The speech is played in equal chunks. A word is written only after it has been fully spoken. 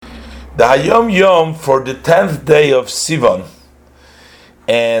The Hayom Yom for the 10th day of Sivan,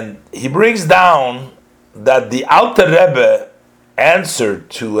 and he brings down that the Alter Rebbe answered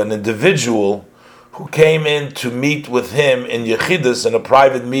to an individual who came in to meet with him in Yechidus in a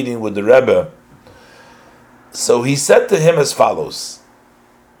private meeting with the Rebbe. So he said to him as follows,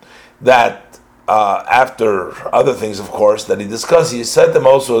 that after other things, of course, that he discussed, he said to them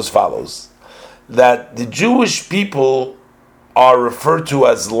also as follows, that the Jewish people are referred to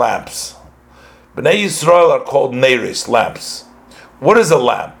as lamps. Bnei Yisrael are called neiris, lamps. What is a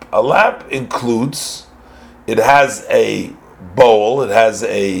lamp? A lamp includes, it has a bowl, it has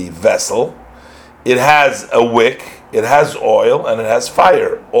a vessel, it has a wick, it has oil, and it has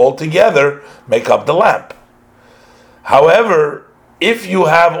fire. All together make up the lamp. However, if you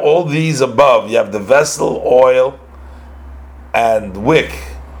have all these above, you have the vessel, oil, and wick,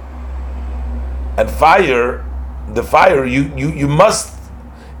 and fire, the fire, you must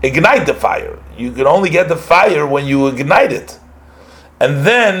ignite the fire. You can only get the fire when you ignite it. And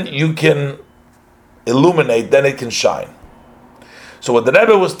then you can illuminate, then it can shine. So what the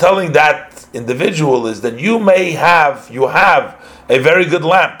Rebbe was telling that individual is that you have a very good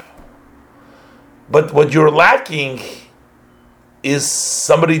lamp, but what you're lacking is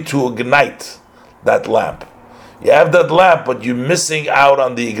somebody to ignite that lamp. You have that lamp, but you're missing out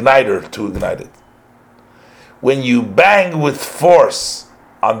on the igniter to ignite it. When you bang with force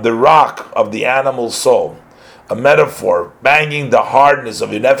on the rock of the animal soul, a metaphor, banging the hardness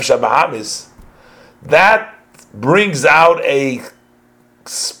of your nefesh habahamis, that brings out a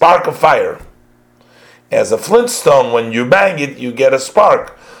spark of fire. As a flintstone, when you bang it, you get a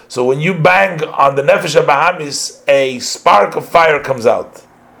spark. So when you bang on the nefesh habahamis, a spark of fire comes out.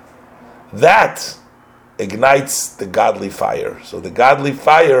 That ignites the godly fire. So the godly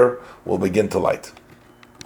fire will begin to light.